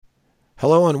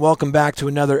Hello and welcome back to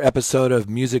another episode of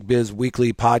Music Biz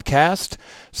Weekly Podcast,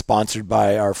 sponsored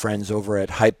by our friends over at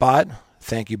Hypebot.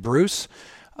 Thank you, Bruce.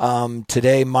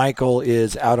 Today, Michael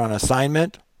is out on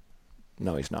assignment.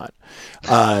 No, he's not.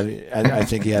 I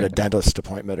think he had a dentist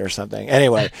appointment or something.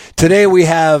 Anyway, today we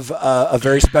have a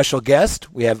very special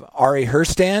guest. We have Ari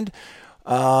Herstand.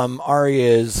 Ari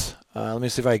is, let me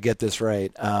see if I get this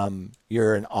right.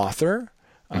 You're an author.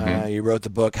 You wrote the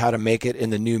book, How to Make It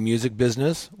in the New Music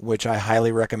Business, which I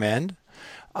highly recommend.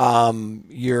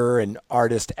 You're an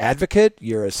artist advocate.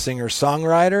 You're a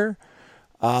singer-songwriter.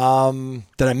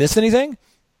 Did I miss anything?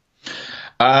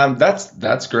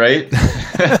 That's great.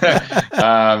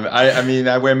 I mean,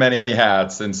 I wear many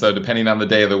hats, and so depending on the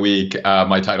day of the week,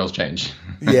 my titles change.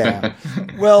 Yeah.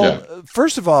 Well,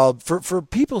 First of all, for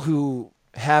people who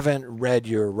haven't read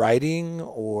your writing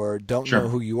or don't know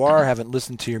who you are, haven't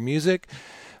listened to your music,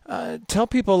 tell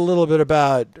people a little bit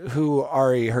about who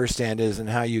Ari Herstand is and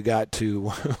how you got to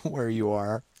where you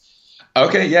are.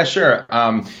 Okay, yeah, sure.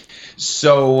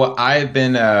 So I've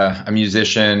been a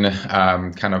musician,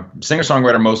 kind of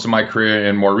singer-songwriter most of my career,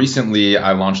 and more recently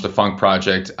I launched a funk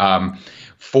project.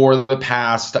 For the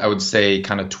past, I would say,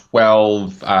 kind of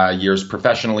 12 years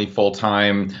professionally,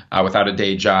 full-time, without a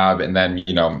day job, and then,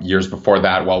 years before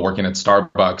that while working at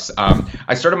Starbucks.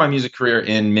 I started my music career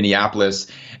in Minneapolis,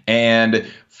 and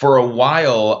for a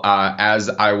while, as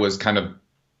I was kind of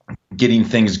getting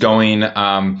things going,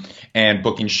 and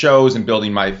booking shows and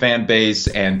building my fan base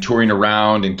and touring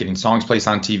around and getting songs placed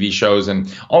on TV shows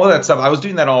and all of that stuff. I was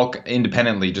doing that all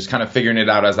independently, just kind of figuring it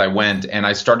out as I went. And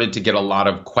I started to get a lot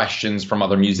of questions from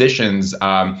other musicians.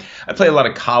 I played a lot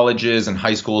of colleges and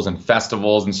high schools and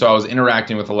festivals. And so I was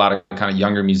interacting with a lot of kind of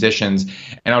younger musicians,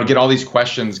 and I would get all these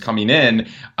questions coming in,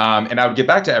 and I would get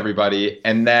back to everybody.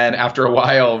 And then after a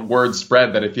while, word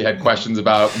spread that if you had questions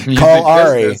about music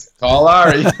business, call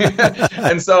Ari.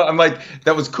 And so I'm like,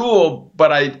 that was cool.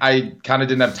 But I kind of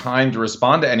didn't have time to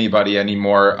respond to anybody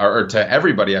anymore, or to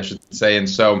everybody, I should say. And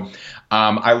so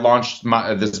I launched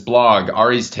this blog,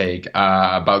 Ari's Take,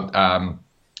 about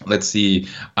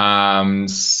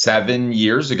 7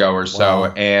 years ago or so.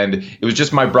 Wow. And it was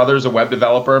just, my brother's a web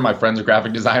developer, my friend's a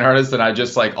graphic design artist, and I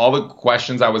just, like, all the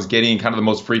questions I was getting, kind of the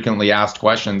most frequently asked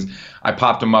questions, I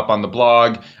popped them up on the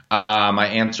blog. I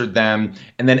answered them.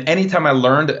 And then anytime I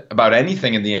learned about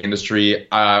anything in the industry,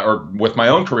 or with my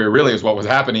own career, really is what was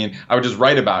happening, I would just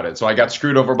write about it. So I got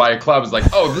screwed over by a club. It's like,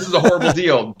 oh, this is a horrible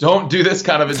deal. Don't do this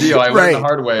kind of a deal. I learned the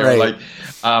hard way. Right. Or like,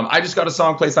 I just got a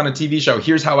song placed on a TV show.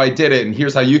 Here's how I did it, and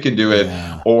here's how you can do it.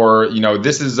 Yeah. Or,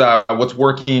 this is what's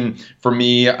working for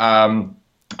me.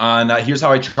 Here's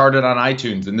how I charted on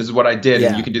iTunes, and this is what I did,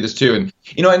 and you can do this too. And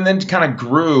and then kind of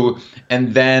grew,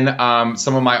 and then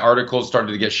some of my articles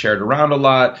started to get shared around a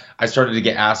lot. I started to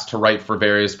get asked to write for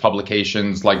various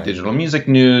publications like Digital Music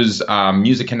News,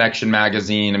 Music Connection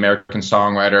Magazine, American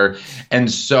Songwriter,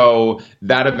 and so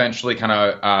that eventually kind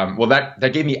of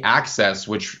that gave me access,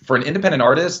 which for an independent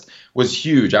artist was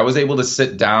huge. I was able to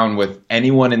sit down with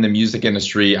anyone in the music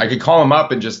industry. I could call them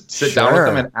up and just sit down with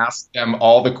them and ask them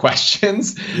all the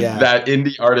questions that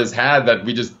indie artists had that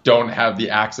we just don't have the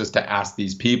access to ask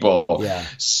these people. Yeah.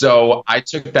 So I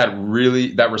took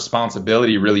that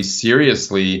responsibility really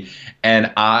seriously.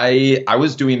 And I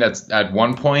was doing that at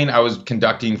one point. I was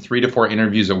conducting 3 to 4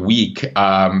 interviews a week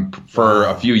for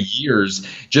a few years,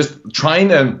 just trying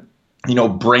to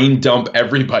brain dump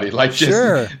everybody, like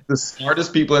just the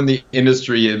smartest people in the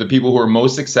industry, the people who are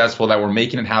most successful, that were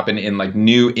making it happen in like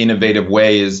new, innovative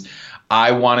ways.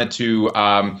 I wanted to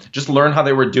just learn how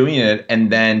they were doing it,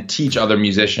 and then teach other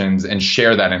musicians and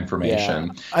share that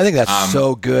information. Yeah. I think that's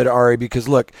so good, Ari, because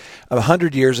look,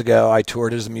 100 years ago, I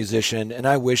toured as a musician, and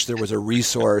I wish there was a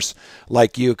resource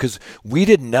like you, because we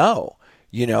didn't know.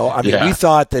 We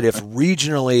thought that if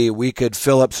regionally we could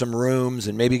fill up some rooms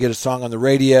and maybe get a song on the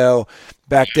radio.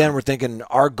 Back then, we're thinking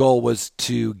our goal was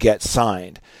to get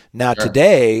signed. Now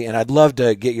today, and I'd love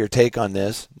to get your take on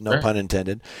this, no pun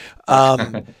intended.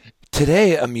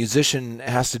 Today, a musician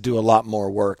has to do a lot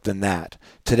more work than that.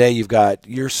 Today, you've got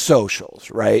your socials,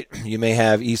 right? You may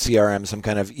have ECRM, some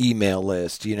kind of email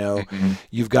list.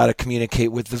 You've got to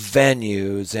communicate with the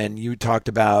venues. And you talked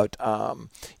about,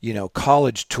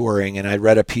 college touring. And I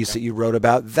read a piece that you wrote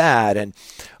about that. And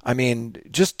I mean,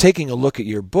 just taking a look at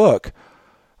your book,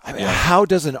 how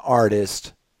does an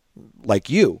artist like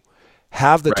you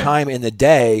have the time in the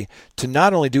day to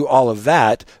not only do all of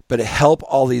that, but help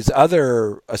all these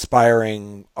other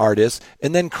aspiring artists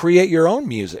and then create your own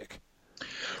music?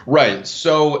 Right.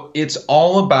 So it's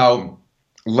all about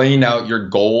laying out your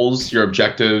goals, your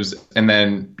objectives, and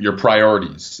then your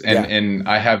priorities. And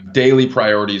I have daily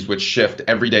priorities which shift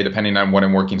every day depending on what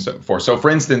I'm working for. So for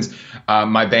instance,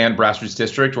 my band Grassroots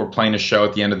District, we're playing a show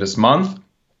at the end of this month.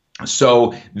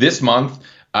 So this month,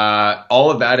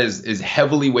 all of that is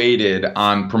heavily weighted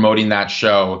on promoting that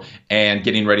show and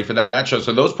getting ready for that show.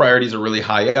 So those priorities are really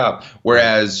high up.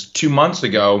 Whereas 2 months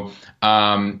ago,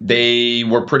 they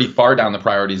were pretty far down the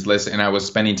priorities list, and I was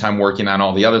spending time working on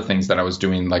all the other things that I was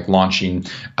doing, like launching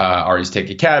Ari's Take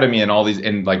Academy and all these,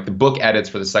 and like the book edits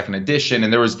for the second edition.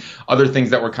 And there was other things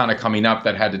that were kind of coming up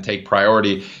that had to take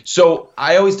priority. So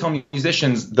I always tell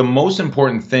musicians the most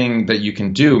important thing that you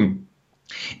can do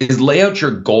is lay out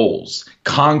your goals,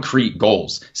 concrete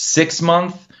goals, 6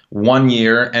 month, 1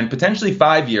 year, and potentially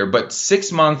 5 year, but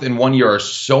 6 month and 1 year are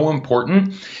so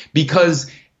important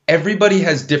because everybody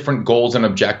has different goals and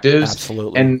objectives.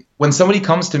 Absolutely. And when somebody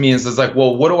comes to me and says like,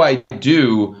 well, what do I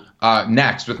do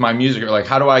next with my music? Or like,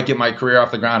 how do I get my career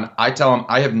off the ground? I tell them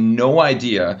I have no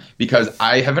idea because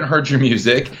I haven't heard your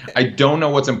music. I don't know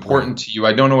what's important to you.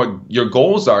 I don't know what your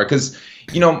goals are because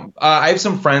I have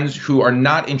some friends who are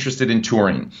not interested in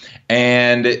touring,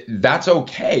 and that's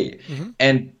okay.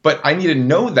 But I need to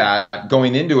know that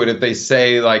going into it. If they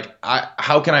say like,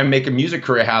 how can I make a music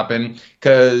career happen?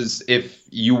 Because if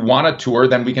you want to tour,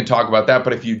 then we can talk about that.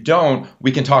 But if you don't,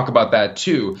 we can talk about that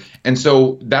too. And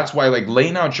so that's why like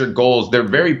laying out your goals, they're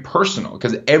very personal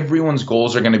because everyone's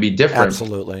goals are going to be different.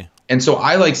 Absolutely. And so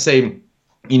I like say,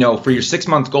 for your 6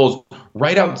 month goals,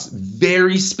 write out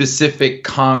very specific,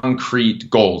 concrete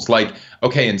goals. Like,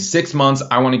 okay, in 6 months,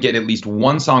 I want to get at least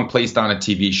one song placed on a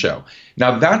TV show.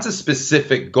 Now, that's a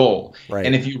specific goal. Right.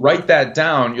 And if you write that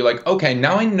down, you're like, okay,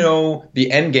 now I know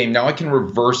the end game. Now I can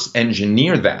reverse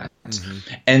engineer that.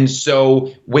 And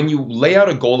so when you lay out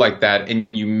a goal like that and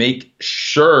you make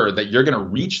sure that you're going to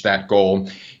reach that goal,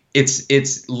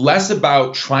 it's less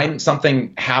about trying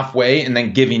something halfway and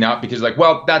then giving up because like,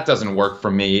 well, that doesn't work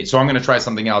for me, so I'm going to try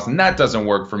something else, and that doesn't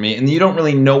work for me. And you don't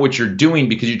really know what you're doing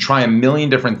because you try a million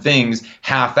different things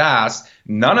half-assed.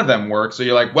 None of them work. So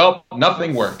you're like, well,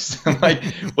 nothing works. Like,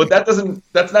 well,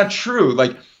 that's not true.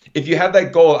 Like, if you have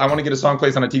that goal, I want to get a song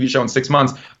placed on a TV show in 6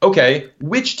 months. Okay,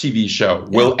 which TV show?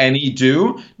 Will any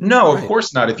do? No, of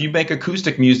course not. If you make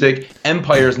acoustic music,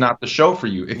 Empire's not the show for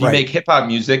you. If you make hip hop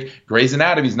music, Grey's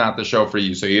Anatomy's not the show for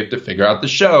you. So you have to figure out the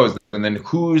shows. And then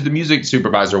who's the music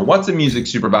supervisor? What's a music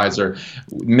supervisor?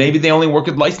 Maybe they only work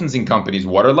with licensing companies.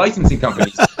 What are licensing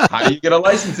companies? How do you get a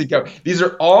licensing company? These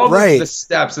are all the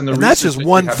steps and the research. That's just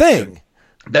one thing.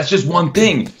 That's just one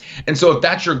thing. And so if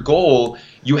that's your goal,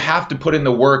 you have to put in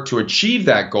the work to achieve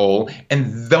that goal.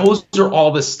 And those are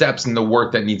all the steps and the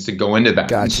work that needs to go into that.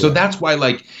 Gotcha. So that's why,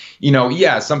 like,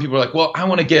 some people are like, well, I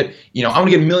want to get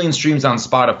a million streams on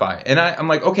Spotify. And I'm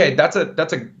like, okay, that's a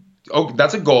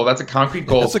goal. That's a concrete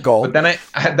goal. That's a goal. But then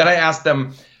I asked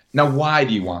them, now, why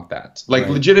do you want that? Like,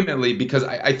 legitimately, because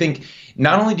I think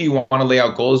not only do you want to lay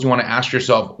out goals, you want to ask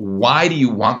yourself, why do you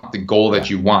want the goal that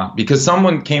you want? Because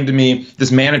someone came to me,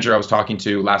 this manager I was talking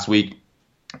to last week,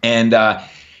 and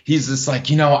he's just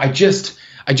like, I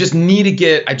just need to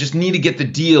get the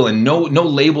deal, and no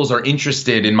labels are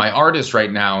interested in my artist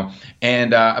right now.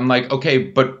 And I'm like, okay,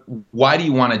 but why do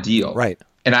you want a deal? Right.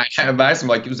 And I asked him,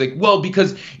 like, it was like, well,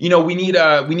 because, we need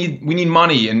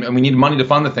money and we need money to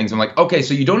fund the things. I'm like, okay,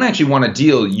 so you don't actually want a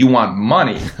deal. You want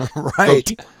money. Right.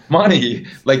 So money.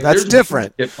 Like, that's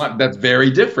different. That's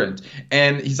very different.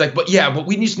 And he's like, but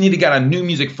we just need to get on New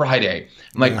Music Friday.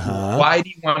 I'm like, why do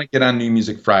you want to get on New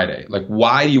Music Friday? Like,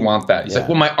 why do you want that? He's like,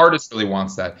 well, my artist really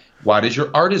wants that. Why does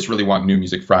your artist really want New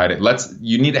Music Friday?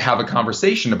 You need to have a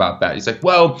conversation about that. He's like,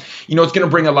 well, it's going to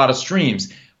bring a lot of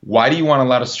streams. Why do you want a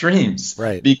lot of streams?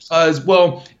 Right. Because,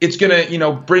 well, it's going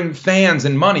to, bring fans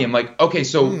and money. I'm like, okay,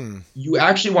 so you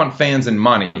actually want fans and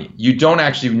money. You don't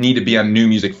actually need to be on New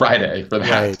Music Friday for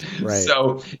that. Right.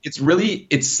 So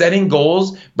it's setting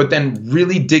goals, but then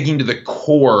really digging to the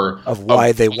core of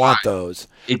why they want those.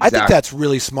 Exactly. I think that's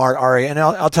really smart, Ari. And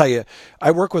I'll tell you, I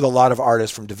work with a lot of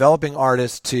artists, from developing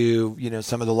artists to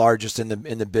some of the largest in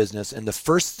the business. And the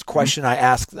first question I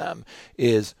ask them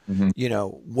is,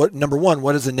 number one,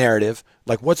 what is the narrative?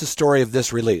 Like, what's the story of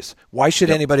this release? Why should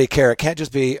anybody care? It can't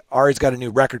just be Ari's got a new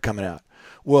record coming out.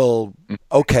 Well,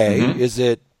 okay,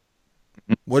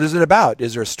 what is it about?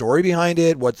 Is there a story behind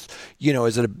it? What's,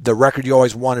 is it the record you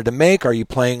always wanted to make? Are you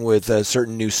playing with a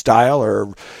certain new style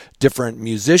or different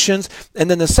musicians? And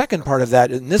then the second part of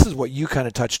that, and this is what you kind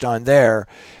of touched on there,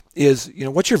 is,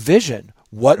 what's your vision?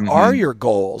 What are your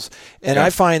goals? And I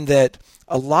find that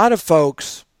a lot of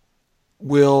folks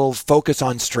will focus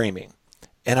on streaming.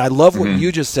 And I love what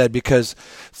you just said, because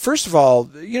first of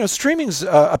all, streaming's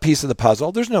a piece of the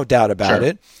puzzle. There's no doubt about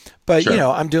it. But,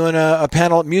 I'm doing a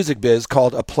panel at Music Biz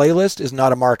called "A Playlist is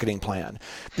Not a Marketing Plan."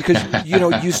 Because,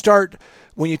 you start,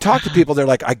 when you talk to people, they're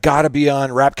like, I got to be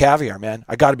on Rap Caviar, man.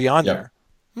 I got to be on there.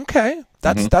 Okay,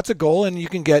 that's a goal, and you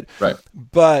can get. Right.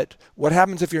 But what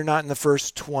happens if you're not in the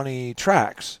first 20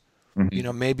 tracks?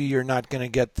 Maybe you're not going to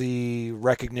get the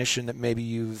recognition that maybe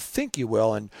you think you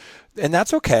will, and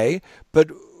that's okay. But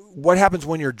what happens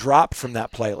when you're dropped from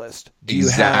that playlist? Do you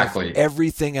have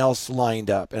everything else lined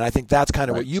up? And I think that's kind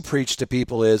of what you preach to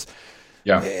people is,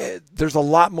 there's a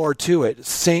lot more to it.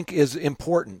 Sync is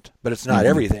important, but it's not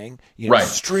everything.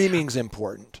 Streaming's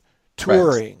important,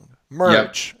 touring,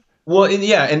 merch. Well,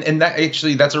 and that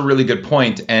actually, that's a really good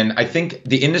point. And I think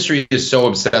the industry is so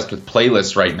obsessed with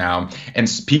playlists right now, and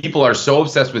people are so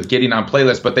obsessed with getting on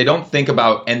playlists, but they don't think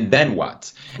about, and then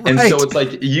what? And so it's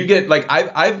like, you get, like,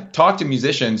 I've talked to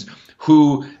musicians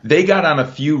who they got on a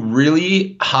few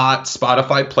really hot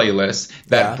Spotify playlists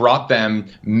that brought them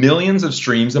millions of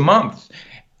streams a month,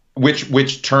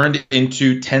 which turned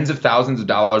into tens of thousands of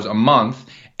dollars a month,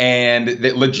 and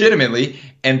they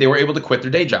were able to quit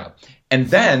their day job. And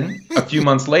then a few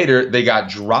months later, they got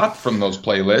dropped from those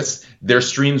playlists. Their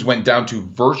streams went down to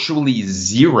virtually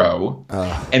zero,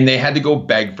 and they had to go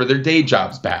beg for their day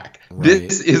jobs back.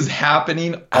 This is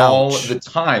happening all the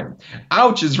time.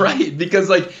 Ouch is right. Because,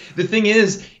 like, the thing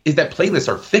is that playlists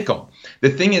are fickle. The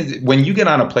thing is, when you get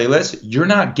on a playlist, you're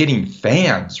not getting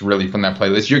fans really from that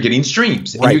playlist. You're getting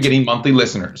streams, and you're getting monthly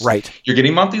listeners. You're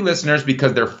getting monthly listeners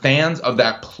because they're fans of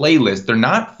that playlist. They're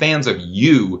not fans of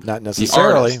you. Not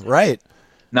necessarily.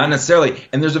 Not necessarily.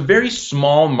 And there's a very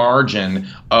small margin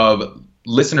of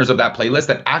listeners of that playlist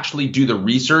that actually do the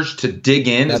research to dig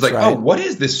in. It's like, oh, what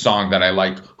is this song that I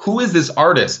like? Who is this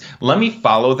artist? Let me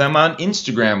follow them on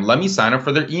Instagram. Let me sign up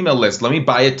for their email list. Let me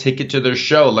buy a ticket to their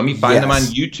show. Let me find them on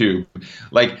YouTube.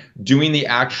 Like, doing the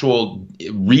actual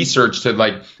research to,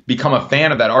 like, become a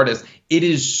fan of that artist. It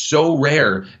is so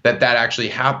rare that actually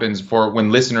happens for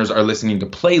when listeners are listening to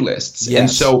playlists.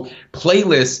 And so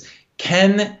playlists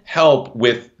can help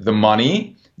with the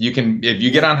money. You can, if you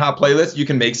get on hot playlists, you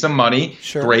can make some money.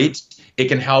 Great. It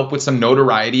can help with some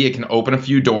notoriety. It can open a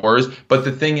few doors. But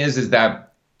the thing is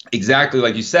that, exactly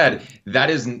like you said,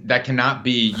 that cannot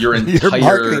be your entire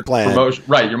marketing plan. Promotion.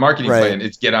 Your marketing plan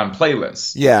is get on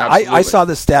playlists. I saw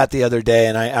the stat the other day,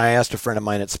 and I asked a friend of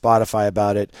mine at Spotify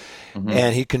about it,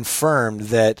 and he confirmed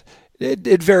that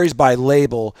it varies by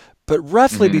label, but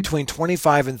roughly between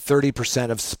 25 and 30%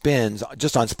 of spins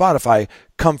just on Spotify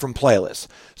come from playlists.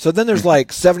 So then there's like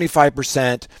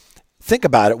 75%. Think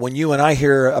about it. When you and I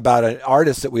hear about an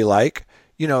artist that we like,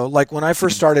 like when I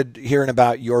first started hearing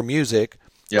about your music,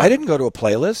 I didn't go to a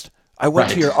playlist. I went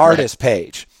to your artist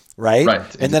page.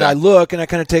 And then I look and I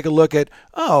kind of take a look at,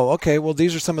 well,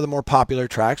 these are some of the more popular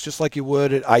tracks, just like you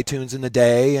would at iTunes in the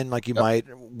day and like you might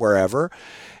wherever.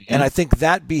 And I think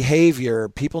that behavior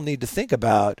people need to think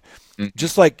about,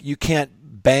 just like you can't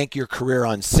bank your career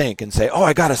on sync and say,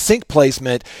 I got a sync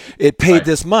placement. It paid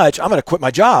this much. I'm going to quit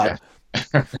my job.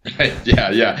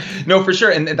 No, for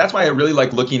sure. And that's why I really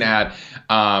like looking at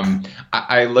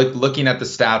I like looking at the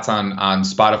stats on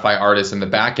Spotify artists in the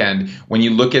back end. When you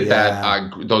look at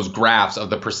that those graphs of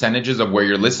the percentages of where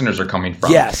your listeners are coming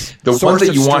from. The ones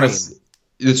that you want to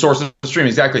the source of the stream,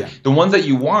 exactly. The ones that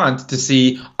you want to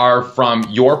see are from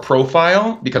your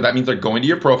profile, because that means they're going to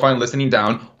your profile and listening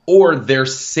down, or their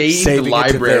saved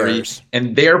library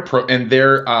and their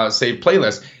saved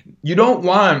playlist. You don't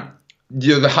want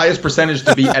the highest percentage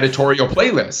to be editorial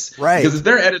playlists. Because if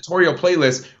they're editorial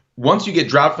playlists, once you get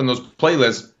dropped from those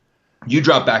playlists, you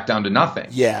drop back down to nothing.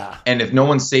 And if no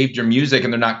one saved your music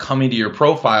and they're not coming to your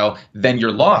profile, then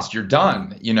you're lost. You're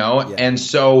done, And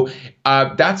so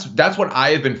that's what I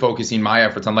have been focusing my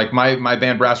efforts on. Like my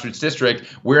band Grassroots District,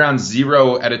 we're on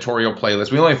 0 editorial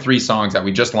playlists. We only have 3 songs out.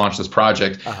 We just launched this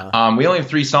project. We only have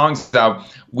 3 songs out.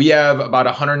 We have about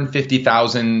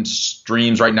 150,000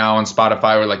 streams right now on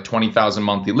Spotify. We're like 20,000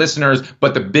 monthly listeners.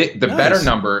 But the better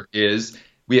number is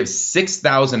we have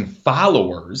 6,000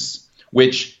 followers,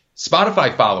 which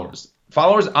Spotify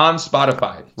followers on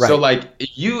Spotify. So like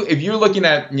if you're looking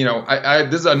at,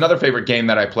 this is another favorite game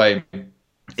that I play,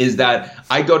 is that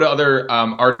I go to other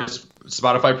artists'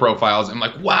 Spotify profiles and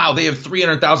I'm like, wow, they have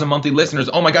 300,000 monthly listeners.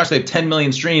 Oh my gosh, they have 10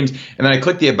 million streams. And then I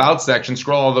click the about section,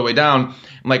 scroll all the way down.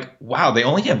 I'm like, wow, they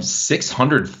only have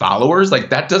 600 followers. Like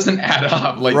that doesn't add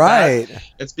up. Like right.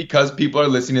 It's because people are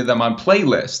listening to them on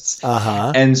playlists.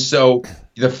 Uh-huh. And so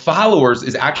the followers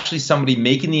is actually somebody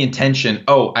making the intention,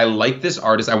 oh, I like this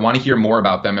artist. I want to hear more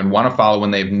about them and want to follow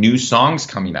when they have new songs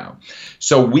coming out.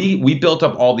 So we built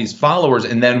up all these followers.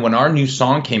 And then when our new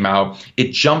song came out,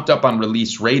 it jumped up on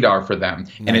release radar for them.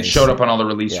 Nice. And it showed up on all the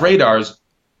release radars.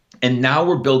 And now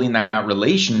we're building that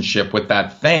relationship with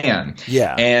that fan.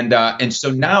 Yeah. And so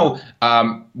now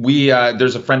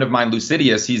there's a friend of mine,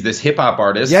 Lucidius. He's this hip hop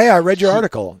artist. Yeah, I read your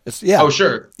article. Oh,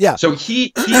 sure. Yeah. So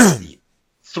he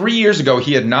 3 years ago,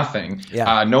 he had nothing,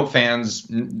 no fans,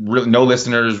 no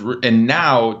listeners. And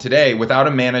now today, without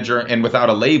a manager and without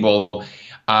a label,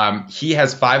 he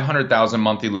has 500,000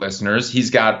 monthly listeners.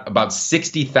 He's got about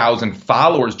 60,000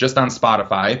 followers just on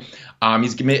Spotify.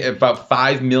 He's made about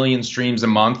 5 million streams a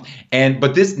month.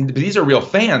 But these are real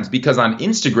fans because on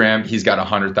Instagram, he's got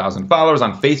 100,000 followers.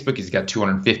 On Facebook, he's got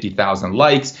 250,000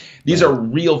 likes. These are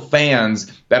real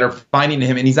fans that are finding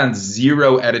him, and he's on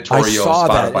zero editorial Spotify I saw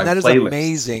that, and that is playlists.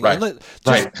 Amazing. Right.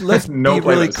 Let's No be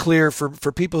really playlist. clear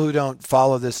for people who don't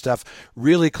follow this stuff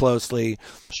really closely.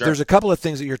 Sure. There's a couple of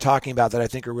things that you're talking about that I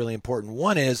think are really important.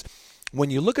 One is when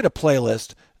you look at a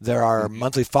playlist, there are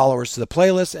monthly followers to the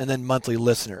playlist and then monthly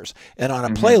listeners. And on a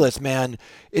playlist, man,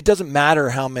 it doesn't matter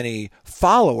how many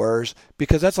followers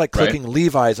because that's like clicking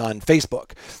Levi's on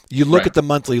Facebook. You look at the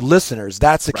monthly listeners,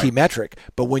 that's the key metric.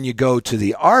 But when you go to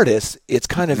the artist, it's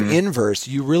kind of inverse.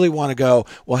 You really want to go,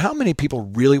 well, how many people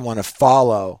really want to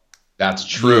follow? That's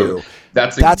true. You?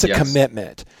 That's a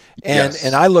commitment. And Yes.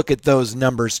 and I look at those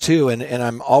numbers too, and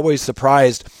I'm always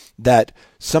surprised that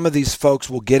some of these folks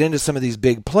will get into some of these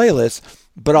big playlists,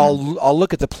 but I'll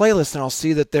look at the playlist and I'll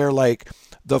see that they're like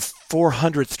the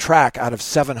 400th track out of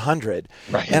 700.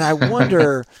 Right. And I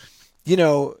wonder,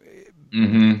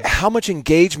 how much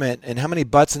engagement and how many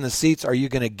butts in the seats are you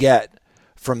going to get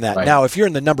from that? Right. Now, if you're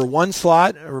in the number one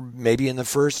slot or maybe in the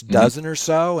first dozen or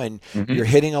so and you're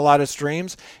hitting a lot of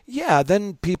streams,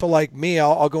 then people like me,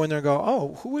 I'll go in there and go,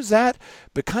 oh, who was that?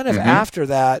 But kind of after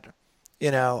that,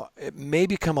 it may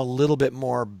become a little bit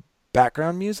more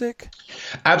background music.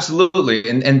 Absolutely.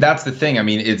 And that's the thing. I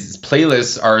mean,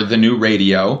 playlists are the new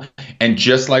radio. And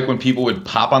just like when people would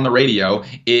pop on the radio,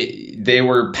 they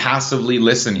were passively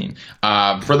listening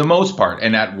for the most part.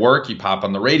 And at work, you pop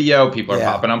on the radio, people are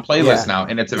popping on playlists now.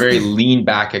 And it's a very lean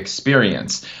back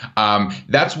experience.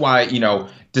 That's why,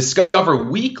 Discover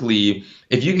Weekly,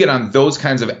 if you get on those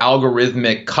kinds of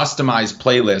algorithmic customized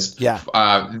playlists,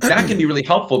 that can be really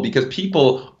helpful because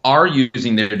people are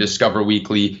using their Discover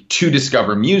Weekly to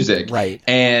discover music. Right.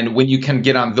 And when you can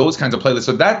get on those kinds of playlists,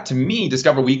 so that to me,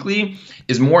 Discover Weekly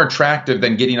is more attractive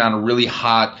than getting on a really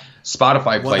hot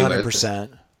Spotify playlist.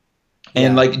 100%.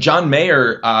 And like John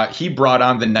Mayer, he brought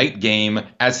on the Night Game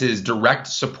as his direct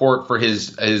support for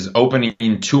his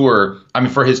opening tour. I mean,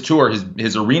 for his tour,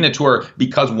 his arena tour,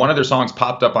 because one of their songs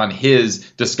popped up on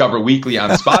his Discover Weekly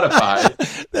on Spotify.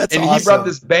 That's and awesome. He brought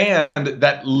this band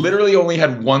that literally only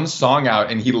had one song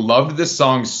out, and he loved this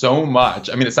song so much.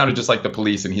 I mean, it sounded just like the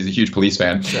Police, and he's a huge Police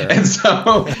fan. Sure. And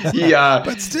so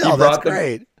but still, that's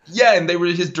great. Yeah, and they were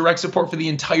his direct support for the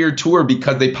entire tour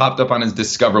because they popped up on his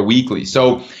Discover Weekly.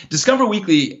 So Discover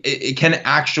Weekly, it can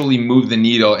actually move the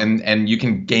needle, and you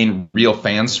can gain real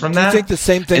fans from that. Do you think the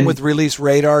same thing with Release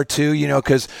Radar too?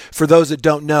 Because for those that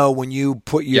don't know, when you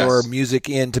put your music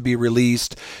in to be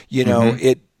released,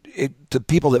 the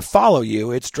people that follow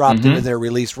you, it's dropped into their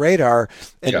Release Radar.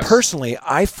 And personally,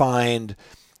 I find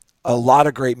a lot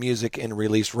of great music in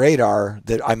Release Radar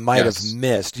that I might have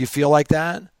missed. Do you feel like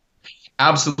that?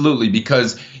 Absolutely,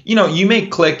 because you may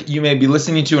be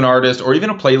listening to an artist or even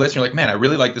a playlist, and you're like, man, I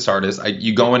really like this artist.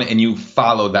 You go in and you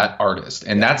follow that artist,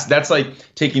 and that's like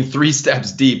taking 3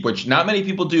 steps deep, which not many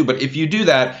people do. But if you do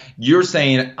that, you're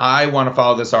saying, I want to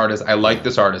follow this artist. I like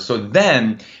this artist. So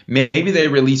then maybe they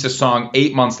release a song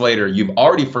 8 months later. You've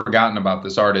already forgotten about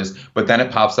this artist, but then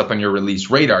it pops up on your release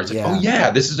radar. It's like, oh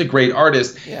yeah, this is a great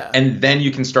artist, and then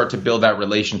you can start to build that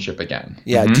relationship again.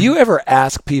 Yeah. Do you ever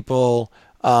ask people?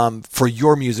 For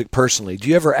your music personally, do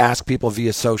you ever ask people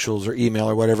via socials or email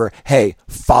or whatever, hey,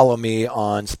 follow me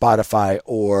on Spotify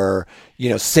or,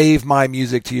 save my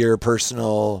music to your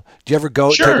personal, do you ever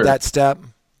take that step?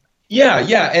 Yeah.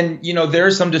 And, there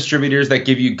are some distributors that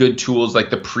give you good tools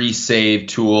like the pre-save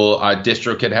tool.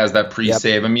 DistroKid has that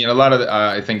pre-save. I mean, a lot of,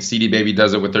 I think CD Baby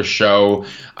does it with their show,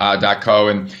 .co.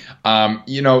 And,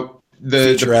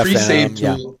 the pre-save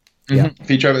tool,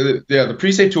 the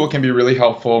pre-save tool can be really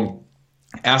helpful.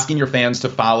 asking your fans to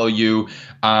follow you.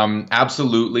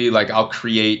 Absolutely. Like I'll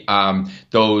create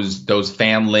those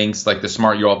fan links, like the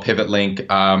Smart URL pivot link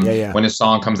when a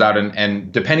song comes out,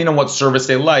 and depending on what service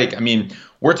they like. I mean,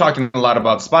 we're talking a lot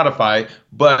about Spotify,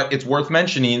 but it's worth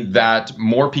mentioning that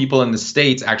more people in the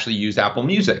States actually use Apple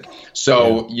Music.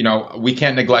 So, we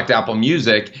can't neglect Apple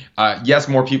Music. Yes,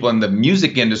 more people in the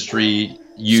music industry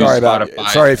use Spotify.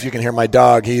 Sorry if you can hear my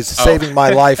dog. He's saving my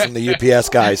life from the UPS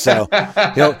guy. So,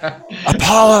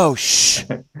 Apollo, shh.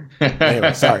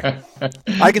 Anyway, sorry.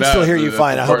 I can still hear you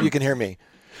fine. I hope you can hear me.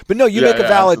 But no, you make a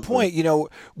valid point.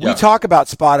 We talk about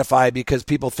Spotify because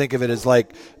people think of it as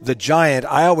like the giant.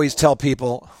 I always tell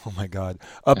people, oh my God,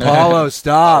 Apollo,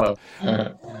 stop.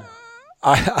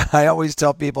 I always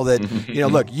tell people that,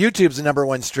 look, YouTube's the number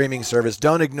one streaming service.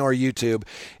 Don't ignore YouTube.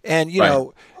 And,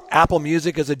 Apple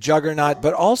Music is a juggernaut,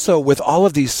 but also with all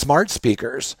of these smart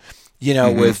speakers,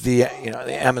 with the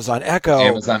Amazon Echo.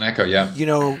 Amazon Echo, yeah.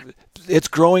 It's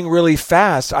growing really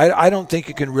fast. I don't think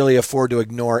you can really afford to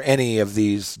ignore any of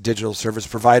these digital service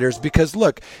providers because,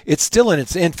 look, it's still in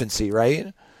its infancy,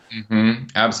 right? Mm-hmm.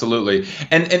 Absolutely.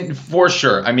 And for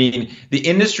sure. I mean, the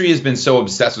industry has been so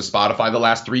obsessed with Spotify the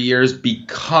last 3 years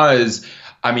because,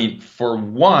 for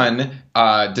one,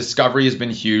 discovery has been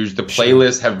huge. The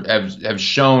playlists have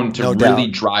shown to really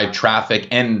drive traffic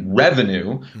and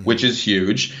revenue, which is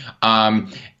huge.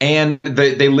 And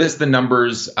they list the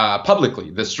numbers publicly,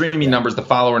 the streaming numbers, the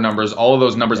follower numbers, all of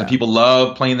those numbers, and people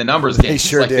love playing the numbers games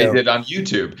they did on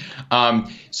YouTube.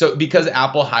 So because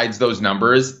Apple hides those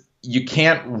numbers, you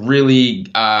can't really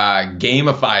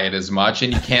gamify it as much,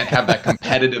 and you can't have that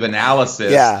competitive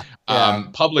analysis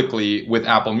publicly with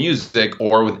Apple Music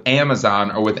or with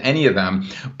Amazon or with any of them.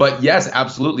 But yes,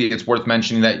 absolutely, it's worth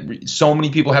mentioning that so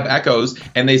many people have Echoes,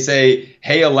 and they say,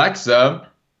 "Hey Alexa,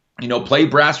 play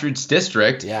Grassroots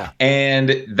District,"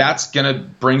 and that's gonna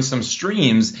bring some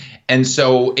streams. And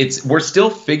so we're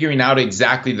still figuring out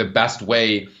exactly the best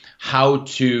way how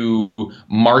to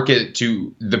market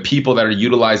to the people that are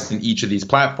utilizing each of these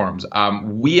platforms. I've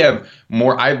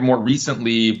more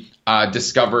recently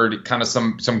discovered kind of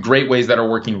some great ways that are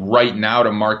working right now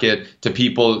to market to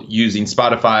people using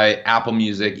Spotify, Apple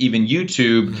Music, even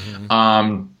YouTube.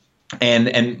 And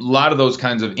a lot of those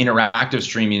kinds of interactive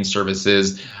streaming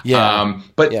services.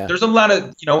 There's a lot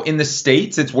of, in the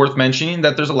States, it's worth mentioning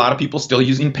that there's a lot of people still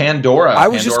using Pandora. I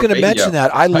was just going to mention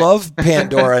that. I love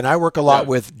Pandora, and I work a lot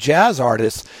with jazz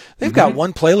artists. They've got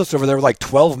one playlist over there with like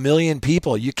 12 million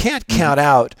people. You can't count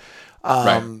out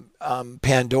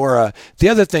Pandora. The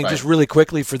other thing, just really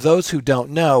quickly, for those who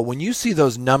don't know, when you see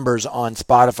those numbers on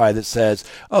Spotify that says,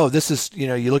 oh, this is,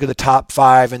 you look at the top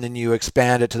 5 and then you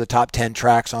expand it to the top 10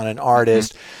 tracks on an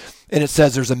artist, and it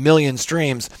says there's 1 million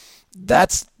streams.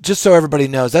 That's, just so everybody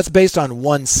knows, that's based on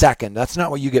 1 second. That's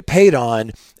not what you get paid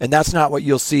on, and that's not what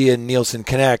you'll see in Nielsen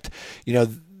Connect.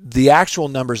 The actual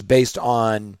number's based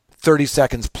on 30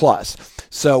 seconds plus.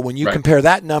 So when you compare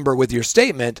that number with your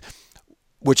statement,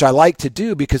 which I like to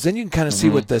do because then you can kind of see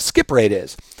what the skip rate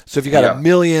is. So if you got 1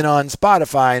 million on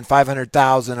Spotify and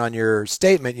 500,000 on your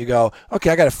statement, you go,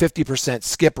 okay, I got a 50%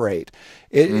 skip rate.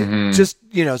 It just,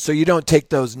 so you don't take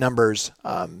those numbers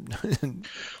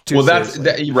too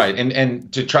seriously. Right.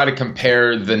 And to try to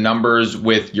compare the numbers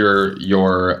with your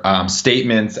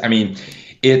statements,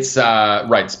 it's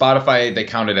right. Spotify, they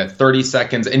count it at 30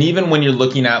 seconds. And even when you're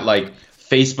looking at like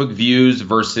Facebook views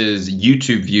versus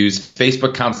YouTube views,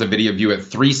 Facebook counts the video view at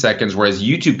 3 seconds, whereas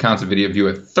YouTube counts a video view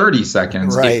at 30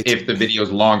 seconds if the video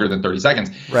is longer than 30 seconds.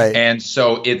 Right. And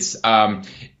so it's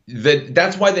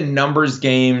that's why the numbers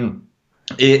game,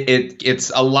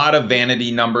 it's a lot of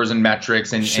vanity numbers and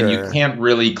metrics, and you can't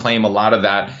really claim a lot of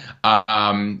that.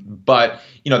 But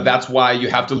that's why you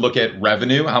have to look at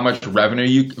revenue, how much revenue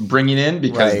you bringing in,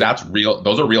 because that's real.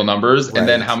 Those are real numbers. And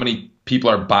then how many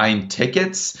people are buying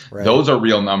tickets. Those are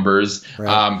real numbers.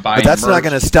 But that's not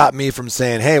going to stop me from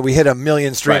saying, hey, we hit 1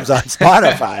 million streams on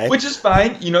Spotify. Which is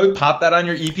fine. Pop that on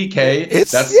your EPK.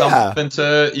 That's something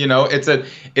to,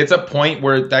 it's a point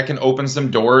where that can open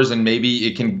some doors, and maybe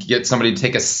it can get somebody to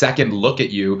take a second look at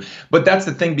you. But that's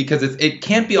the thing, because it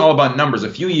can't be all about numbers. A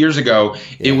few years ago,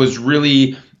 it was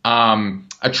really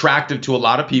attractive to a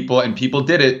lot of people, and people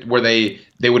did it where they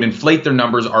would inflate their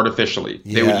numbers artificially.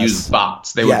 They would use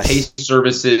bots. They would pay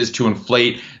services to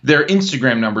inflate their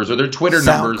Instagram numbers or their Twitter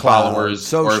numbers, followers,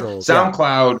 socials, or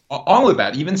SoundCloud, all of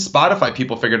that. Even Spotify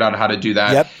people figured out how to do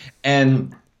that.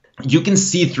 And you can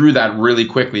see through that really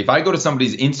quickly. If I go to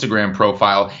somebody's Instagram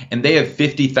profile and they have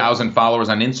 50,000 followers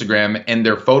on Instagram and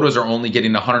their photos are only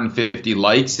getting 150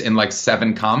 likes and like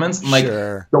 7 comments, I'm like,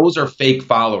 those are fake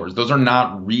followers. Those are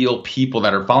not real people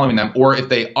that are following them. Or if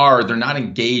they are, they're not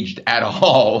engaged at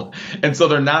all. And so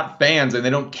they're not fans and they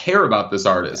don't care about this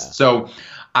artist. Yeah. So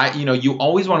you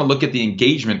always want to look at the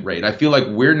engagement rate. I feel like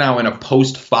we're now in a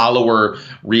post-follower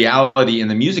reality in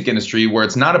the music industry where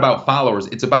it's not about followers,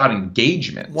 it's about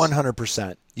engagement.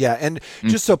 100%. Yeah, and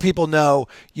just so people know,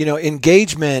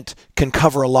 engagement can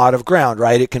cover a lot of ground,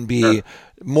 right? It can be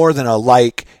more than a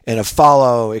like and a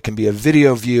follow. It can be a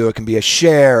video view. It can be a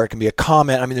share. It can be a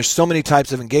comment. I mean, there's so many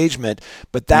types of engagement,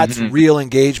 but that's real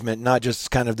engagement, not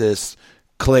just kind of this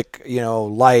click,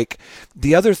 like.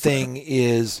 The other thing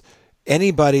is,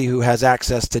 anybody who has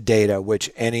access to data, which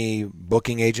any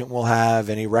booking agent will have,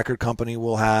 any record company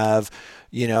will have,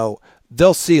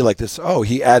 they'll see like this,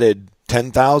 he added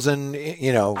 10,000,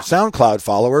 SoundCloud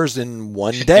followers in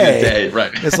one day.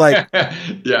 Right. It's like,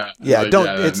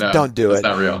 don't do it. It's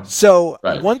not real. So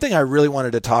one thing I really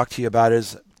wanted to talk to you about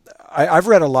is I've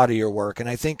read a lot of your work, and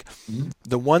I think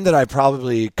the one that I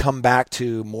probably come back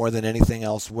to more than anything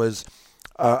else was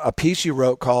a piece you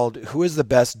wrote called "Who is the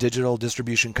Best Digital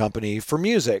Distribution Company for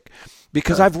Music?"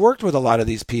 Because I've worked with a lot of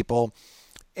these people,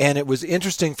 and it was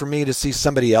interesting for me to see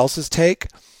somebody else's take,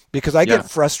 because I get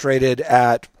frustrated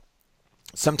at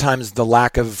sometimes the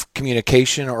lack of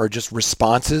communication or just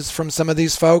responses from some of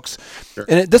these folks.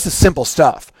 And this is simple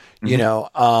stuff,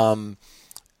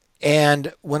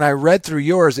 and when I read through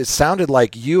yours, it sounded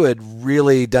like you had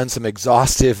really done some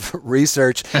exhaustive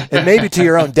research, and maybe to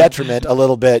your own detriment a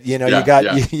little bit. You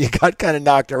got kind of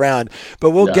knocked around.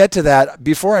 But we'll get to that.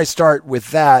 Before I start with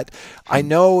that, I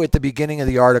know at the beginning of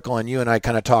the article, and you and I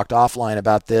kind of talked offline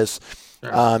about this,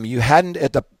 you hadn't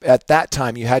at that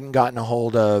time you hadn't gotten a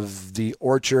hold of the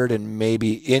Orchard and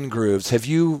maybe In Grooves. Have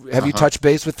you touched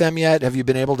base with them yet? Have you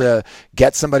been able to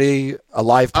get somebody, a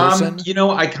live person?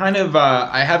 I kind of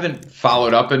I haven't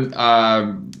followed up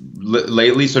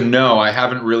lately, so no, I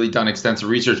haven't really done extensive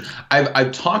research.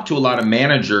 I've talked to a lot of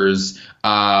managers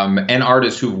and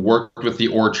artists who've worked with the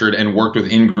Orchard and worked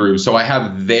with In Grooves, so I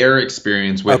have their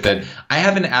experience with it. I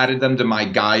haven't added them to my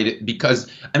guide because,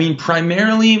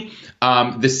 primarily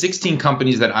the 16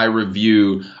 companies that I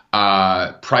review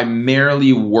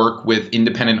primarily work with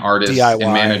independent artists DIY.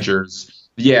 And managers.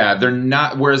 Yeah, they're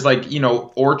not. Whereas,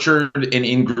 Orchard and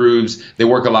In Grooves, they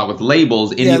work a lot with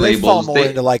labels, indie labels. They fall more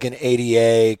into like an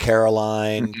ADA,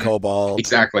 Caroline, Cobalt.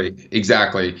 Exactly.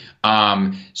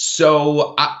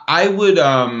 So I would,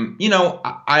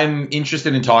 I'm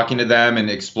interested in talking to them and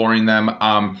exploring them.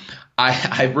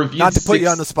 I've reviewed. Not to put you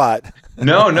on the spot.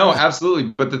 No,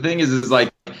 absolutely. But the thing is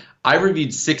like, I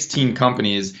reviewed 16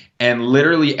 companies, and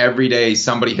literally every day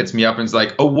somebody hits me up and is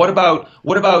like, "Oh, what about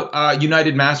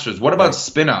United Masters? What about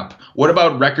Spin Up? What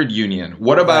about Record Union?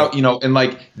 What about And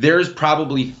like, there's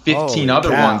probably 15 other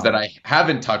ones that I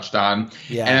haven't touched on.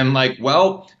 Yeah. And I'm like,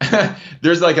 well,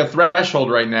 there's like a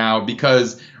threshold right now,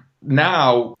 because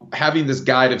now having this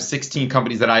guide of 16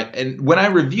 companies and when I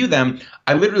review them,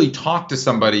 I literally talk to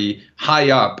somebody high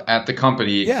up at the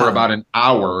company for about an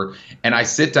hour, and I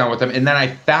sit down with them, and then I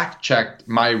fact check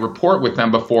my report with them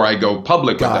before I go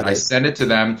public with it. I send it to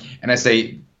them and I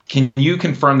say, can you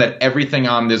confirm that everything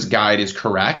on this guide is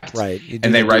correct? Right.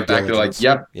 And they write back, they're like,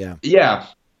 yep. Yeah.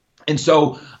 And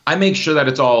so I make sure that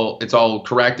it's all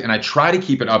correct, and I try to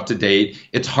keep it up to date.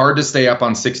 It's hard to stay up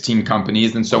on 16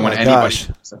 companies, and so when anybody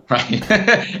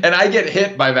and I get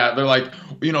hit by that, they're like,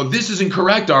 this isn't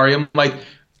correct, Ari. I'm like,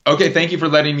 okay, thank you for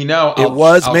letting me know. It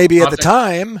was maybe at the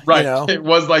time, right? It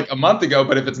was like a month ago,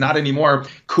 but if it's not anymore,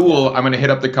 cool. I'm going to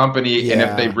hit up the company, and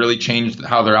if they've really changed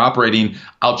how they're operating,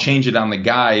 I'll change it on the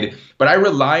guide. But I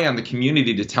rely on the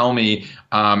community to tell me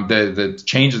the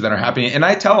changes that are happening, and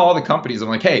I tell all the companies, I'm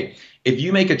like, hey, if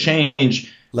you make a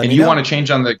change and you want to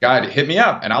change on the guide, hit me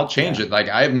up and I'll change it. Like,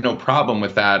 I have no problem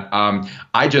with that. I'm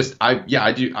an artist.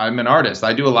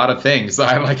 I do a lot of things. So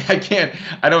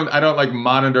I don't like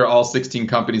monitor all 16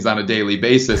 companies on a daily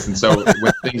basis. And so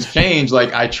when things change,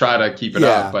 like, I try to keep it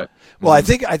up. But well, I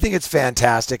think it's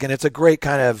fantastic, and it's a great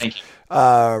kind of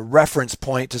reference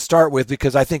point to start with,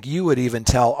 because I think you would even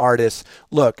tell artists,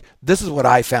 look, this is what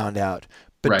I found out.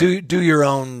 But do your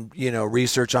own,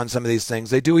 research on some of these things.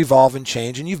 They do evolve and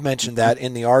change, and you've mentioned that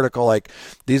in the article. Like,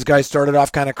 these guys started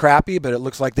off kind of crappy, but it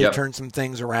looks like they've turned some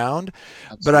things around.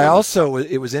 Absolutely.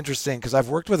 But it was interesting because I've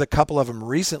worked with a couple of them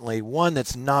recently. One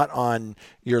that's not on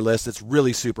your list, that's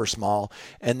really super small,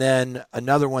 and then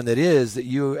another one that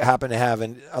you happen to have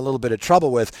a little bit of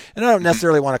trouble with. And I don't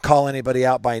necessarily want to call anybody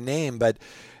out by name, but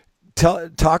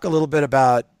talk a little bit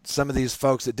about some of these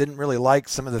folks that didn't really like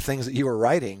some of the things that you were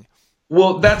writing.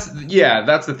 Well, that's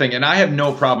the thing. And I have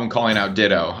no problem calling out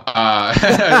Ditto.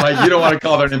 Like, you don't want to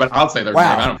call their name, but I'll say their name.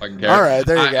 I don't fucking care. All right,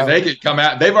 there you go. They could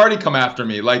they've already come after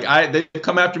me. Like, they've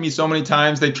come after me so many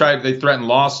times. They threatened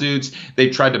lawsuits. They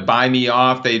tried to buy me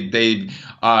off.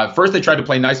 First they tried to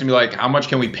play nice and be like, how much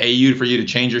can we pay you for you to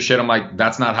change your shit? I'm like,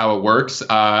 that's not how it works.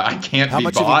 I can't be bought. How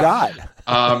much have you got?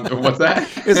 What's that?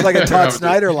 It's like a Todd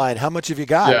Snyder line. How much have you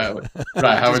got? Yeah,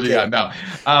 right. How much you got? No,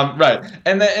 right.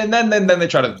 And then they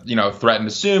try to threaten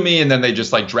to sue me, and then they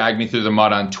just like drag me through the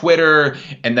mud on Twitter,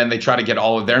 and then they try to get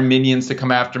all of their minions to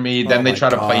come after me. Then they try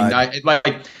to play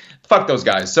like. Fuck those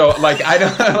guys. So like I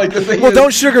don't like the thing. Well,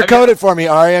 don't sugarcoat it for me,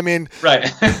 Ari. I mean,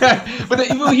 right. But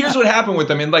here's what happened with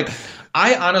them, and like.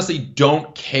 I honestly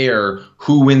don't care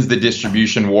who wins the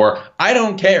distribution war. I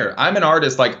don't care. I'm an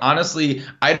artist. Like, honestly,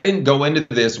 I didn't go into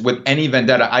this with any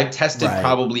vendetta. I tested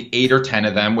probably 8 or 10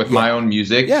 of them with my own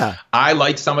music. Yeah. I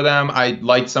liked some of them. I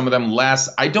liked some of them less.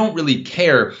 I don't really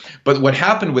care. But what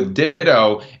happened with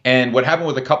Ditto and what happened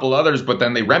with a couple others, but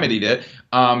then they remedied it,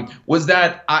 was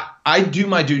that I do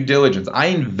my due diligence. I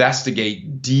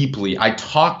investigate deeply. I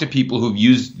talk to people who've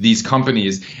used these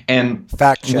companies, and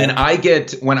fact check.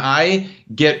 When I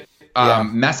get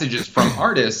messages from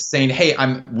artists saying, hey,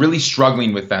 I'm really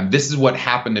struggling with them. This is what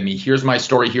happened to me. Here's my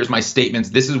story. Here's my statements.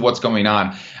 This is what's going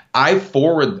on. I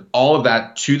forward all of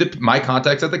that to my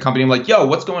contacts at the company. I'm like, yo,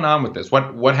 what's going on with this?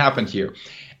 What happened here?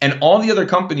 And all the other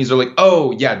companies are like,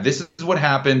 oh, yeah, this is what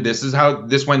happened. This is how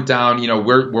this went down.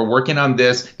 We're working on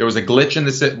this. There was a glitch in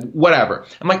this, whatever.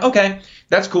 I'm like, okay,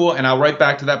 that's cool. And I'll write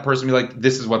back to that person and be like,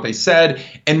 this is what they said.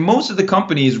 And most of the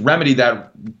companies remedy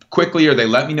that quickly, or they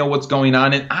let me know what's going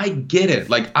on. And I get it.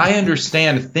 Like, I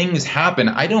understand things happen.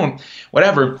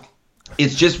 Whatever.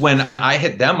 It's just when I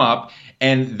hit them up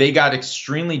and they got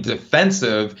extremely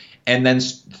defensive and then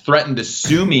threatened to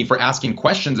sue me for asking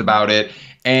questions about it.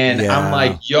 And I'm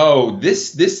like, yo,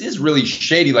 this is really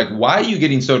shady. Like, why are you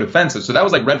getting so defensive? So that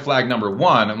was like red flag number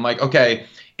 1. I'm like, okay,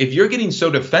 if you're getting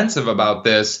so defensive about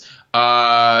this,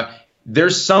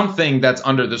 there's something that's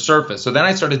under the surface. So then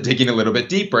I started digging a little bit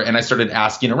deeper and I started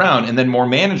asking around, and then more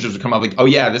managers would come up like, oh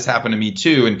yeah, this happened to me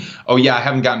too. And oh yeah, I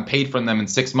haven't gotten paid from them in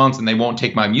 6 months and they won't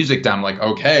take my music down. I'm like,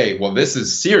 okay, well, this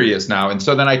is serious now. And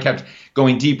so then I kept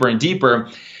going deeper and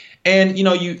deeper. And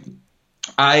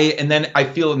then I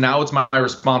feel now it's my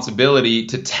responsibility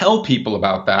to tell people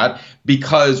about that,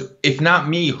 because if not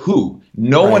me, who?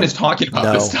 No one is talking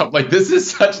about this stuff. Like, this is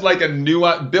such like a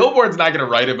nuance. Billboard's not going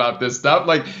to write about this stuff.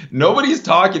 Like, nobody's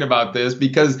talking about this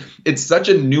because it's such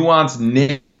a nuanced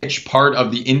niche part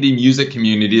of the indie music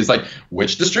community. Is like,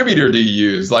 which distributor do you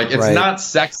use? Like, it's not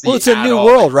sexy. Well, it's a new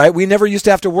world, right? We never used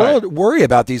to have to worry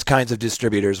about these kinds of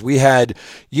distributors. We had,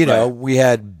 we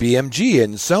had BMG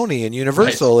and Sony and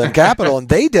Universal and Capitol, and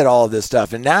they did all of this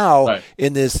stuff. And now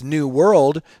in this new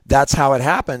world, that's how it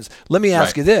happens. Let me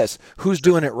ask you this: who's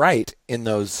doing it right in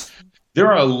those? There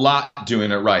are a lot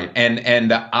doing it right. And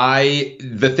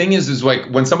the thing is like,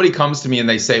 when somebody comes to me and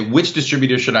they say, which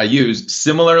distributor should I use?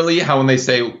 Similarly, how when they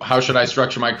say, how should I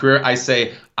structure my career? I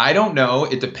say, I don't know.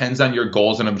 It depends on your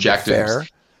goals and objectives. Fair.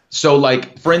 So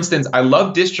like, for instance, I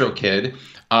love DistroKid.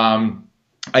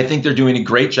 I think they're doing a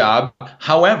great job.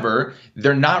 However,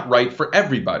 they're not right for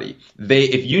everybody.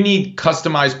 If you need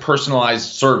customized, personalized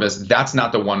service, that's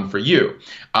not the one for you.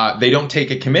 They don't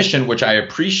take a commission, which I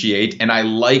appreciate, and I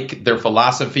like their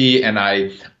philosophy, and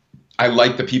I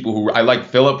like the people I like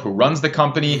Philip, who runs the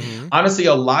company. Mm-hmm. Honestly,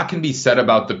 a lot can be said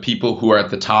about the people who are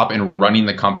at the top and running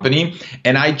the company.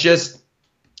 And I just,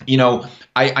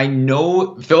 I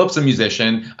know Philip's a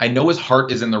musician. I know his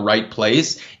heart is in the right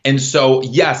place. And so,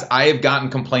 yes, I have gotten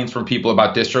complaints from people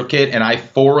about DistroKid, and I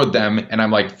forward them, and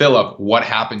I'm like, Philip, what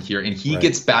happened here? And he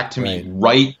gets back to me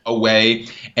right away,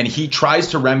 and he tries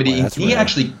to remedy, and he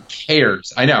actually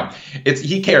cares. I know.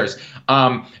 He cares.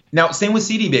 Now, same with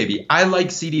CD Baby. I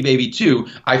like CD Baby too.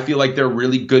 I feel like they're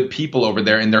really good people over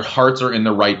there and their hearts are in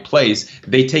the right place.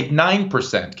 They take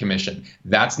 9% commission.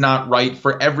 That's not right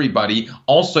for everybody.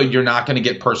 Also, you're not going to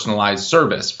get personalized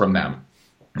service from them.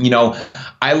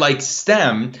 I like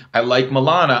STEM. I like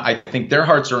Milana. I think their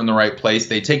hearts are in the right place.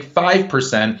 They take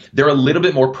 5%. They're a little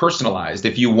bit more personalized.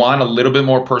 If you want a little bit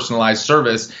more personalized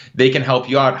service, they can help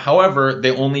you out. However,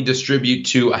 they only distribute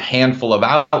to a handful of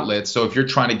outlets. So if you're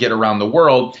trying to get around the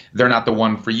world, they're not the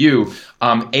one for you.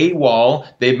 AWOL,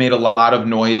 they've made a lot of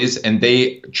noise, and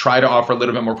they try to offer a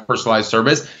little bit more personalized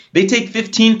service. They take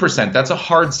 15%. That's a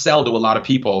hard sell to a lot of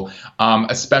people,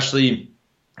 especially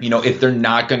if they're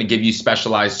not going to give you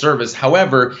specialized service.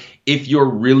 However, if you're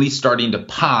really starting to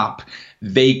pop,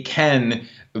 they can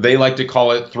They like to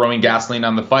call it throwing gasoline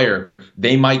on the fire.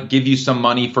 They might give you some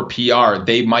money for PR.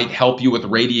 They might help you with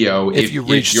radio if you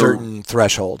reach certain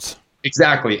thresholds.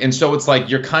 Exactly. And so it's like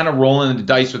you're kind of rolling the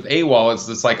dice with AWOL. It's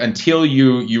just like until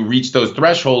you reach those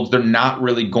thresholds, they're not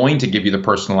really going to give you the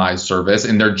personalized service.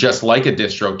 And they're just like a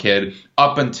DistroKid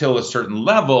up until a certain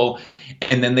level.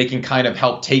 And then they can kind of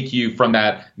help take you from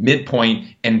that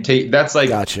midpoint and take. That's like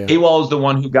Gotcha. AWOL is the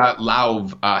one who got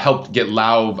Lauv, helped get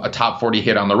Lauv a top 40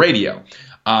 hit on the radio.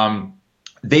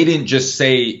 They didn't just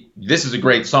say, this is a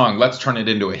great song, let's turn it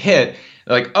into a hit.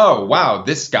 Like, oh, wow,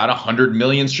 this got 100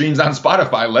 million streams on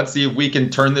Spotify. Let's see if we can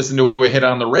turn this into a hit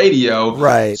on the radio.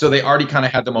 Right. So they already kind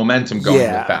of had the momentum going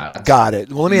with that. Got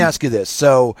it. Well, let me ask you this.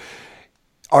 So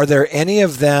are there any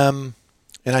of them,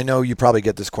 and I know you probably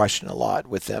get this question a lot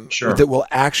with them, sure, that will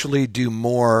actually do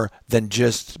more than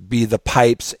just be the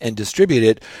pipes and distribute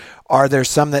it? Are there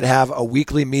some that have a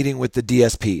weekly meeting with the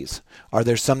DSPs? Are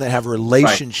there some that have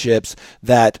relationships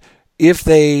that if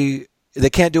they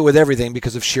can't do it with everything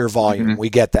because of sheer volume. We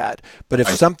get that. But if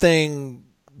something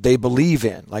they believe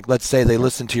in, like let's say they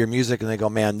listen to your music and they go,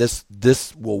 man,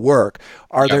 this will work.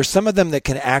 Are there some of them that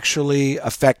can actually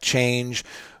affect change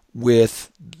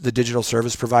with the digital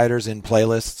service providers in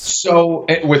playlists? So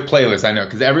with playlists, I know,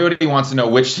 because everybody wants to know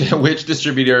which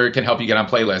distributor can help you get on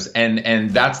playlists. And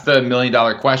that's the $1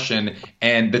 million question.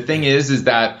 And the thing is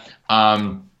that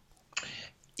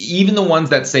even the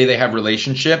ones that say they have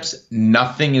relationships,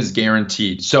 nothing is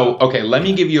guaranteed. So, okay, let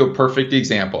me give you a perfect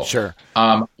example. Sure.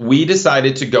 We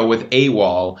decided to go with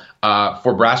AWOL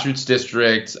for Grassroots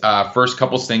District, first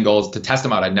couple singles to test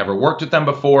them out. I'd never worked with them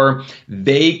before.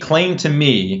 They claimed to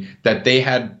me that they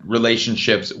had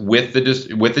relationships with the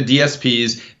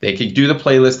DSPs. They could do the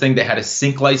playlist thing. They had a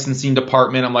sync licensing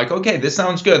department. I'm like, okay, this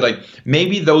sounds good. Like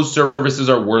maybe those services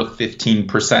are worth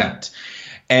 15%.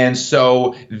 And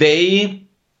so they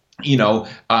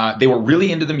were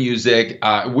really into the music.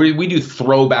 We do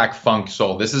throwback funk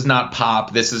soul. This is not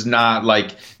pop. This is not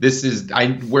like, there's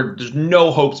no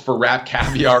hopes for Rap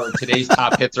Caviar or Today's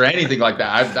Top Hits or anything like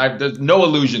that. There's no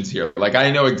illusions here. Like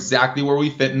I know exactly where we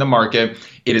fit in the market.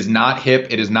 It is not hip.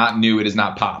 It is not new. It is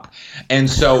not pop. And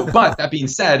so, but that being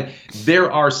said,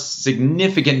 there are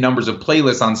significant numbers of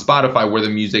playlists on Spotify where the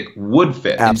music would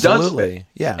fit. Absolutely. And does fit.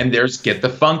 Yeah. And there's Get the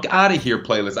Funk Out of Here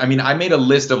playlists. I mean, I made a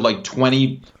list of like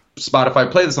 20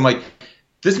 Spotify playlists. I'm like,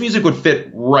 this music would fit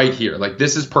right here. Like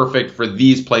this is perfect for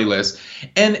these playlists.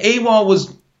 And AWOL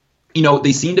was,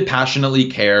 they seemed to passionately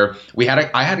care.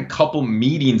 I had a couple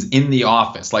meetings in the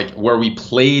office, like where we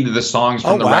played the songs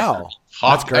from the record.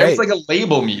 That's great. It was like a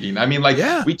label meeting. I mean,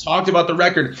 we talked about the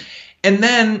record, and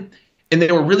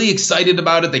they were really excited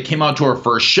about it. They came out to our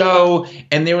first show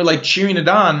and they were like cheering it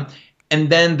on. And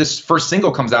then this first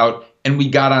single comes out and we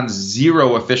got on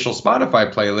 0 official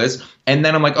Spotify playlists. And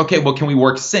then I'm like, okay, well, can we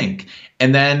work sync?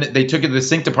 And then they took it to the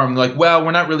sync department. Like, well,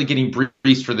 we're not really getting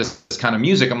briefs for this kind of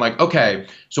music. I'm like, okay,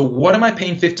 so what am I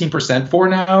paying 15% for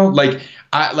now? Like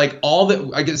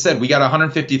I said, we got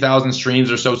 150,000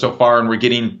 streams or so far, and we're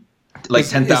getting like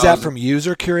 10,000. Is that from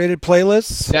user curated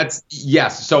playlists?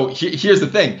 Yes. So here's the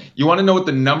thing. You want to know what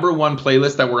the number one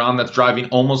playlist that we're on that's driving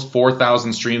almost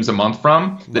 4,000 streams a month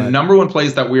from? The number one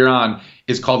playlist that we're on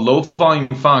is called Low Volume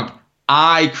Funk.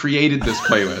 I created this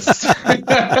playlist.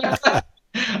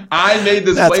 I made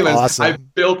this playlist. Awesome. I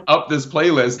built up this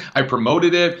playlist. I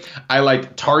promoted it. I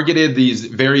targeted these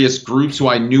various groups who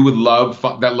I knew would love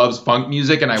that loves funk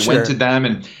music, and I went to them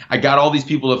and I got all these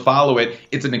people to follow it.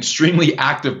 It's an extremely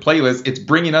active playlist. It's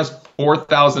bringing us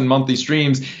 4,000 monthly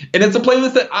streams, and it's a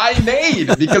playlist that I made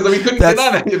because we couldn't get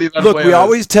on any of these other playlists. We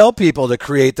always tell people to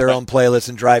create their own playlist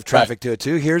and drive traffic to it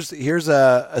too. Here's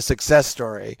a success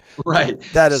story. Right.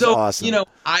 That is awesome.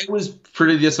 I was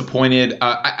pretty disappointed.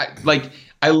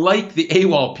 I like the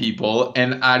AWOL people,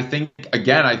 and I think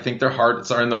their hearts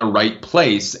are in the right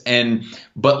place.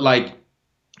 But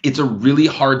it's a really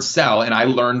hard sell, and I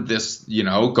learned this,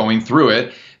 going through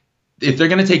it. If they're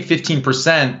going to take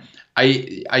 15%,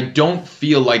 I don't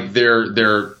feel like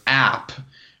their app,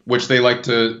 which they like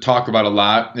to talk about a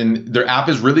lot, and their app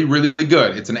is really, really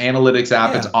good. It's an analytics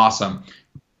app. Yeah. It's awesome.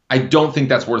 I don't think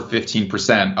that's worth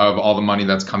 15% of all the money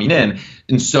that's coming in.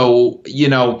 And so,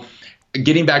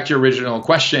 getting back to your original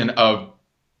question of,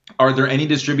 are there any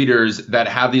distributors that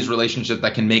have these relationships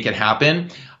that can make it happen?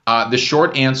 The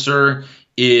short answer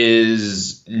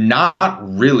is not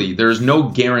really. There's no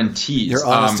guarantees. Your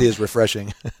honesty is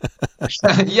refreshing.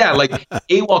 Yeah,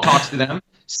 AWOL talks to them.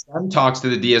 SEM talks to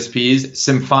the DSPs.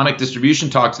 Symphonic Distribution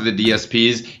talks to the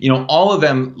DSPs. All of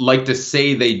them like to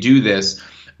say they do this.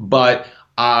 But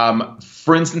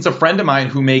for instance, a friend of mine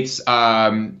who makes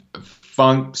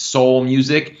funk soul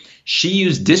music, she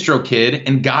used DistroKid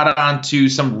and got onto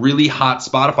some really hot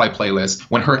Spotify playlists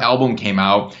when her album came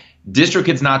out.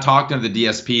 DistroKid's not talking to the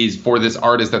DSPs for this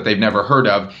artist that they've never heard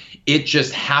of. It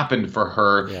just happened for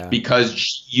her because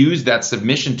she used that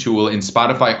submission tool in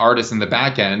Spotify artists in the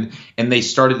back end, and they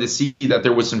started to see that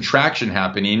there was some traction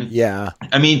happening. Yeah.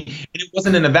 I mean, it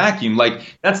wasn't in a vacuum.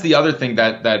 Like, that's the other thing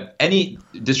that any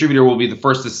distributor will be the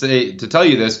first to tell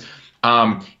you this.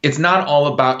 It's not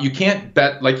all about, you can't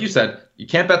bet, like you said, you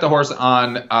can't bet the horse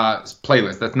on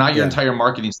playlist. That's not your entire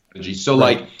marketing strategy. So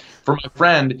like for my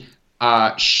friend,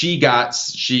 she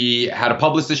had a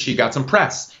publicist. She got some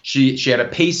press. She had a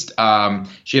paste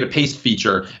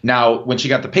feature. Now, when she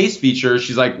got the paste feature,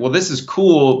 she's like, well, this is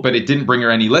cool, but it didn't bring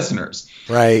her any listeners.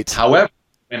 Right. However,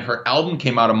 when her album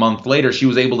came out a month later, she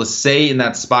was able to say in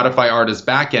that Spotify artist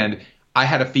backend, I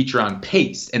had a feature on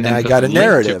paste. And then now you got a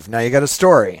narrative. Now you got a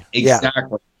story. Exactly.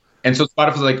 Yeah. And so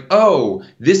Spotify's like, oh,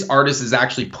 this artist is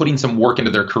actually putting some work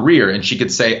into their career. And she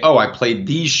could say, oh, I played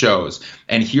these shows,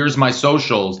 and here's my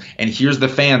socials, and here's the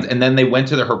fans. And then they went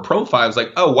to her profile. It's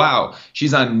like, oh, wow,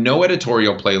 she's on no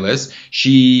editorial playlist.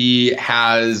 She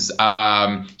has,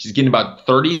 she's getting about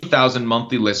 30,000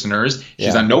 monthly listeners.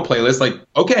 She's on no playlist. Like,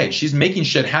 okay, she's making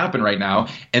shit happen right now.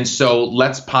 And so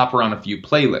let's pop her on a few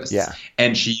playlists. Yeah.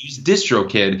 And she used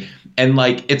DistroKid. And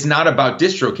like, it's not about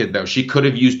DistroKid though. She could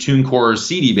have used TuneCore or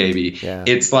CD Baby. Yeah.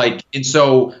 It's like, and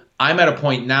so I'm at a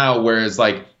point now where it's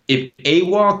like, if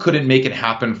AWOL couldn't make it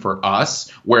happen for us,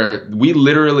 where we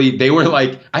literally, they were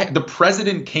like, the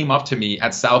president came up to me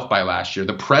at South by last year,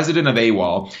 the president of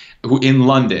AWOL in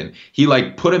London, he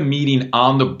like put a meeting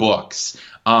on the books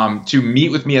to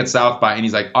meet with me at South by, and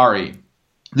he's like, Ari,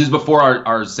 this is before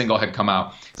our single had come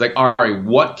out. He's like, Ari,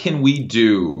 what can we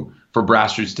do for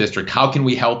Grassroots District? How can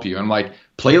we help you? And I'm like,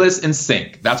 playlist and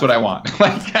sync. That's what I want.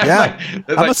 Like,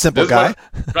 I'm a simple guy.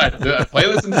 Right.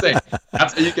 Playlist and sync.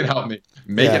 That's how you can help me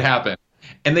make it happen.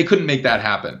 And they couldn't make that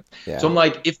happen. Yeah. So I'm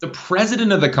like, if the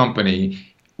president of the company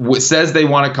says they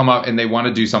want to come up and they want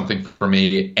to do something for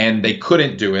me, and they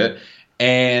couldn't do it,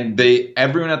 and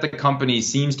everyone at the company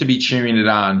seems to be cheering it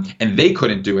on, and they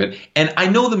couldn't do it. And I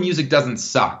know the music doesn't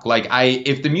suck. Like,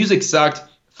 if the music sucked,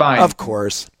 fine. Of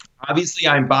course. Obviously,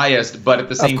 I'm biased, but at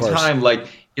the same time, like,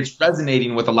 it's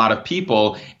resonating with a lot of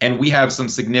people, and we have some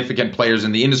significant players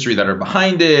in the industry that are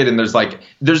behind it, and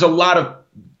there's a lot of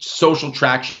social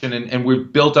traction, and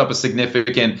we've built up a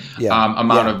significant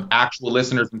amount of actual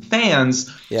listeners and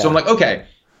fans. So I'm like, okay,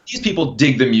 these people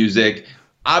dig the music.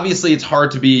 Obviously, it's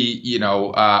hard to be,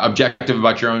 objective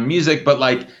about your own music, but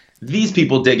like, these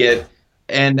people dig it.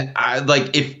 And I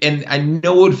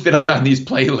know it would fit on these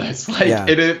playlists. Like,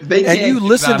 and you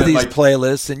listen to these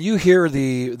playlists and you hear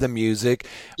the music.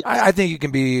 Yes. I think you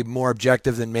can be more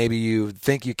objective than maybe you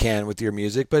think you can with your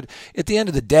music. But at the end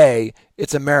of the day,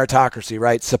 it's a meritocracy,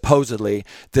 right? Supposedly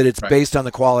that it's based on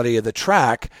the quality of the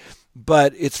track.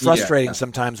 But it's frustrating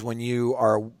sometimes when you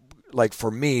are, like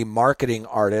for me, marketing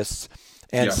artists.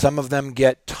 And some of them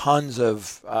get tons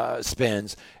of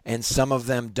spins, and some of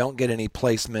them don't get any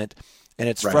placement. And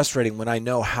it's frustrating when I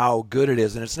know how good it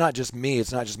is. And it's not just me.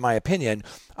 It's not just my opinion.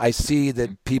 I see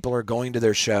that people are going to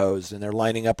their shows and they're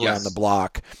lining up around the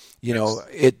block.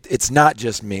 It's not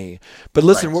just me. But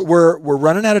listen, we're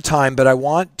running out of time, but I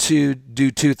want to do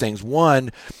two things.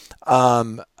 One,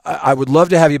 I would love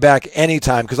to have you back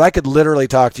anytime, because I could literally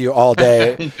talk to you all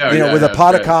day. With a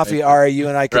pot of coffee, Ari, you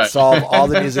and I could solve all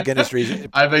the music industry's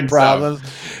problems.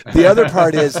 So. The other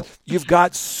part is you've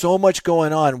got so much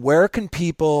going on. Where can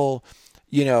people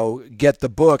get the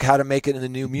book, How to Make It in the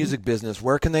New Music Business?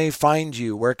 Where can they find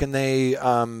you? Where can they,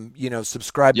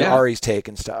 subscribe to Ari's take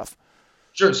and stuff?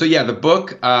 Sure. So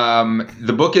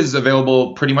the book is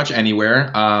available pretty much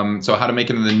anywhere. So How to Make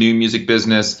It in the New Music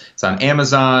Business. It's on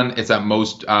Amazon. It's at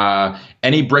most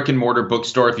any brick and mortar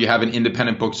bookstore. If you have an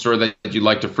independent bookstore that you'd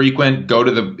like to frequent, go to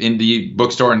the indie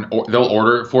bookstore and they'll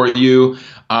order it for you.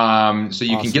 So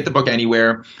you can get the book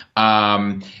anywhere.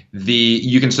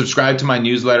 You can subscribe to my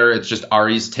newsletter. It's just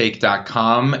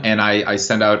aristake.com, and I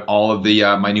send out all of the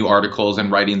my new articles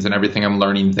and writings and everything I'm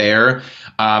learning there.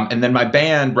 And then my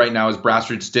band right now is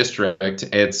Grassroots District.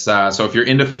 It's so if you're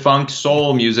into funk,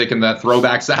 soul music, and that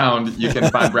throwback sound, you can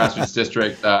find Grassroots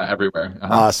District everywhere.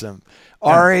 Awesome.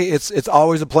 Ari, it's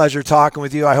always a pleasure talking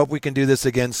with you. I hope we can do this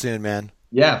again soon, man.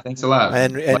 Yeah, thanks a lot.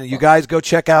 And you guys go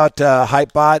check out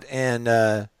Hypebot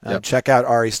and check out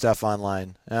Ari's stuff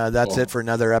online. That's it for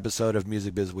another episode of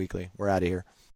Music Biz Weekly. We're out of here.